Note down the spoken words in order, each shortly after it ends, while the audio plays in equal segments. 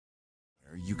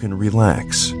you can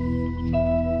relax.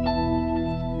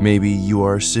 Maybe you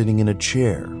are sitting in a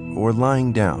chair or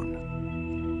lying down.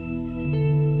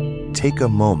 Take a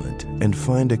moment and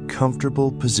find a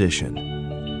comfortable position,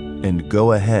 and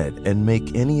go ahead and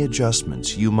make any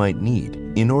adjustments you might need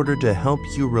in order to help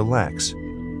you relax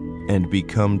and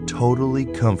become totally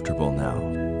comfortable now.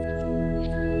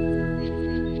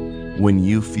 When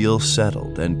you feel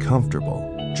settled and comfortable,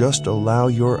 just allow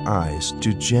your eyes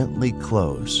to gently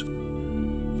close.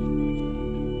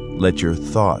 Let your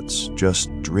thoughts just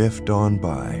drift on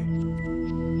by.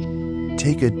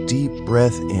 Take a deep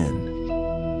breath in,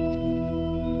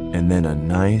 and then a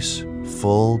nice,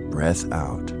 full breath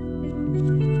out.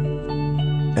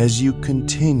 As you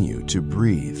continue to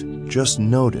breathe, just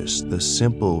notice the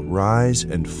simple rise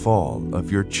and fall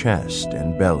of your chest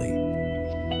and belly.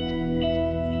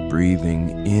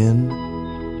 Breathing in,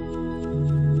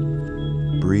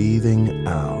 breathing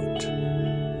out.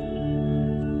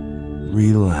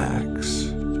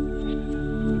 Relax.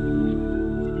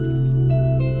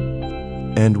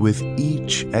 And with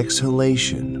each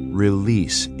exhalation,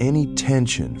 release any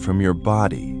tension from your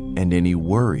body and any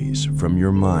worries from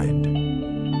your mind.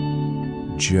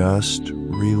 Just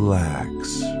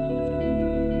relax.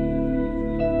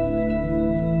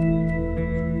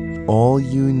 All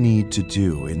you need to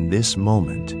do in this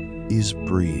moment is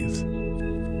breathe,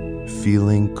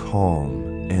 feeling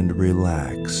calm and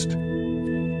relaxed,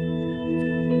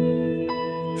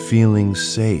 feeling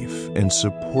safe and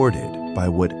supported by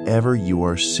whatever you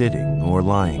are sitting or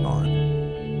lying on,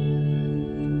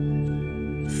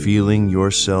 feeling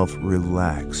yourself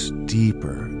relax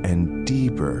deeper and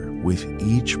deeper with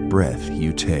each breath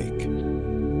you take,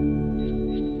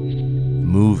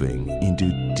 moving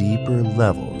into deeper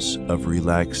levels of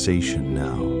relaxation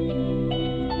now.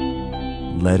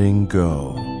 Letting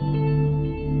go.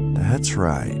 That's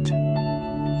right.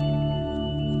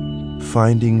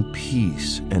 Finding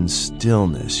peace and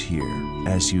stillness here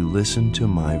as you listen to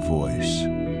my voice.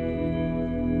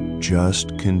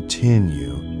 Just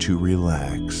continue to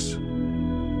relax.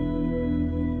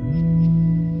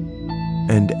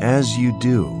 And as you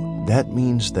do, that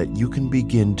means that you can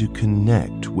begin to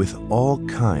connect with all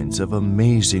kinds of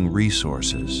amazing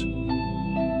resources.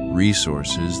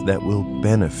 Resources that will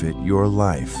benefit your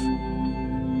life.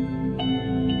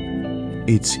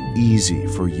 It's easy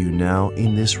for you now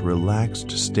in this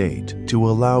relaxed state to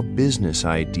allow business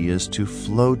ideas to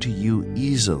flow to you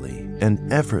easily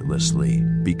and effortlessly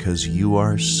because you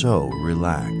are so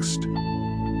relaxed.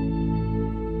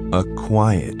 A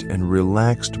quiet and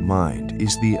relaxed mind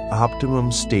is the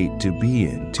optimum state to be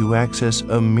in to access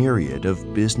a myriad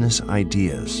of business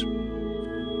ideas,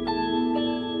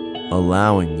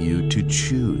 allowing you to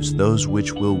choose those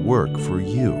which will work for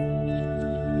you.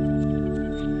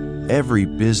 Every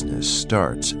business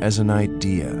starts as an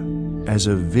idea, as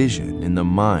a vision in the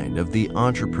mind of the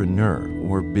entrepreneur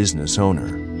or business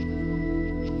owner.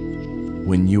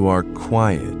 When you are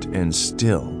quiet and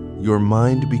still, your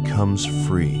mind becomes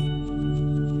free.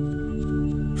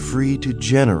 Free to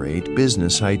generate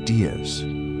business ideas.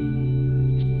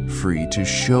 Free to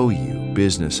show you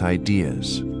business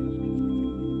ideas.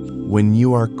 When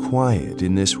you are quiet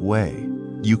in this way,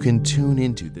 you can tune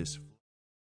into this